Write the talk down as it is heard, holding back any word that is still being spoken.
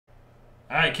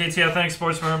Alright, KTAuthentics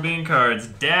Sports Memorabilia Cards.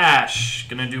 Dash.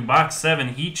 Gonna do box 7.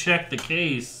 Heat check the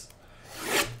case.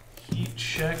 Heat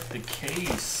check the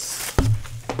case.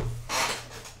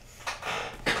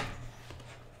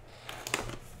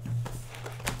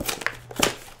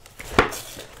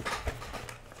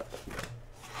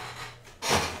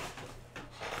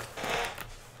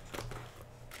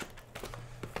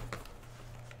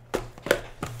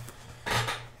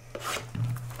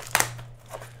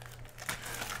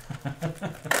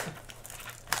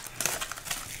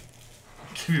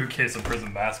 Give you a case of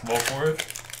Prism basketball for it.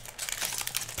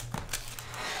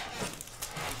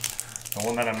 The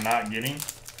one that I'm not getting.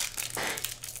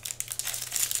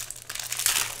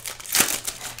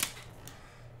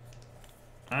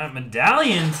 Alright,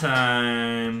 medallion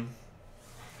time.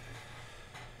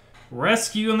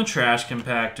 Rescue on the Trash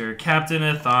Compactor. Captain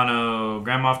Ethano.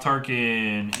 Grand Moff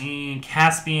Tarkin. And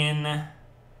Cassian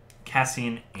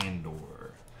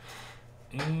Andor.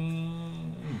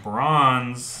 And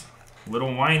bronze.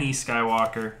 Little whiny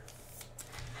Skywalker.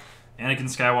 Anakin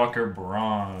Skywalker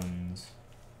bronze.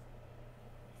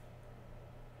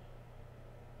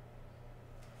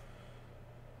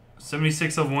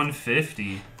 $76 of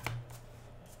 150.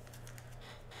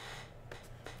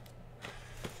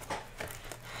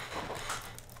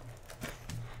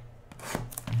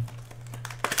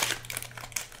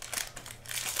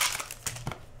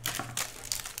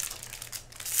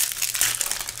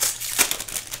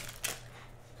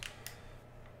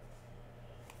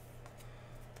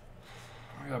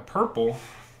 I got purple.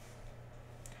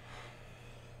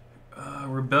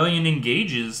 Rebellion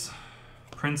engages.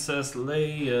 Princess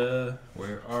Leia,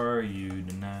 where are you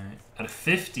tonight? At a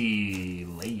 50,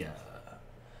 Leia.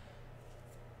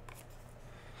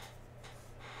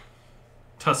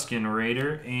 Tusken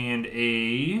Raider, and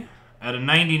at a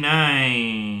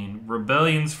 99,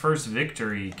 Rebellion's first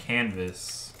victory,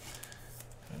 Canvas.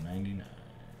 At a 99.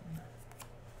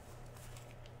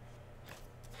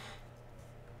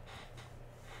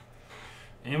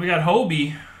 And we got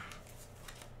Hobie.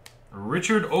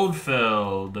 Richard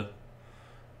Oldfeld.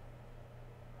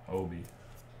 Hobie.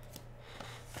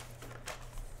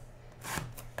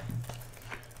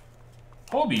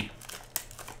 Hobie.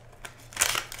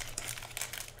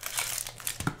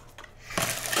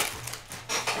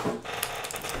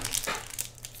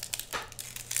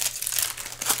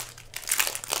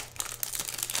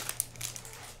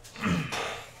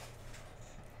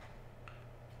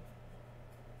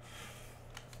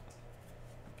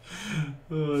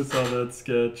 Oh, I saw that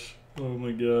sketch. Oh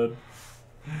my god.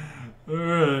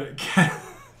 Alright.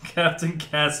 Captain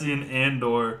Cassian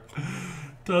Andor.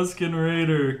 Tusken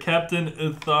Raider. Captain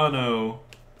Ethano.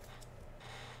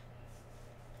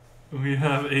 We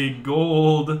have a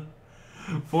gold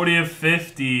 40 of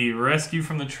 50. Rescue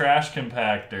from the Trash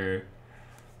Compactor.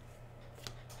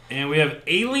 And we have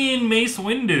Alien Mace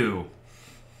Windu.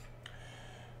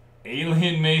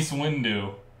 Alien Mace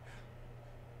Windu.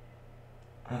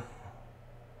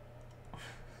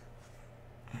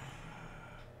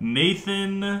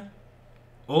 Nathan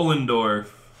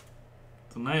Ollendorf.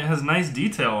 It has nice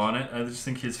detail on it. I just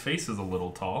think his face is a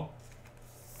little tall.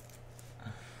 I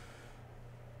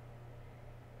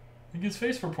think his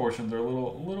face proportions are a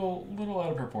little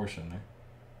out of proportion there.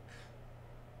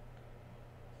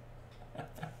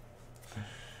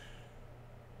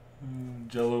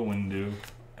 Jello Windu.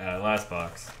 Last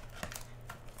box.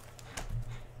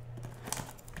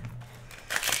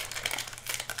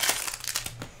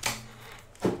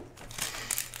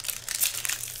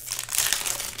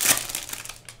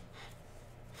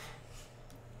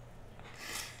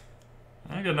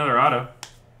 I got another auto.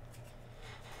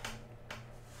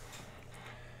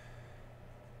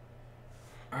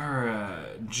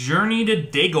 Alright. Journey to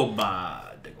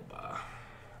Dagobah.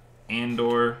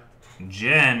 Andor.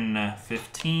 Jen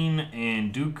 15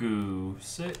 and Dooku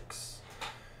 6.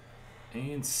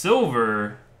 And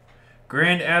silver.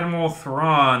 Grand Admiral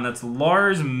Thrawn. That's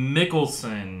Lars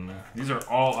Mikkelsen. These are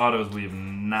all autos we have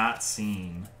not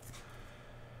seen.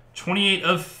 28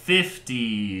 of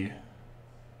 50.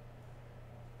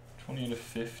 20 to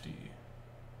 50.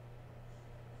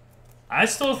 I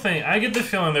still think, I get the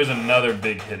feeling there's another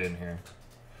big hit in here.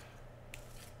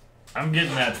 I'm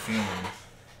getting that feeling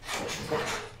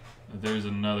that there's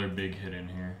another big hit in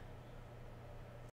here.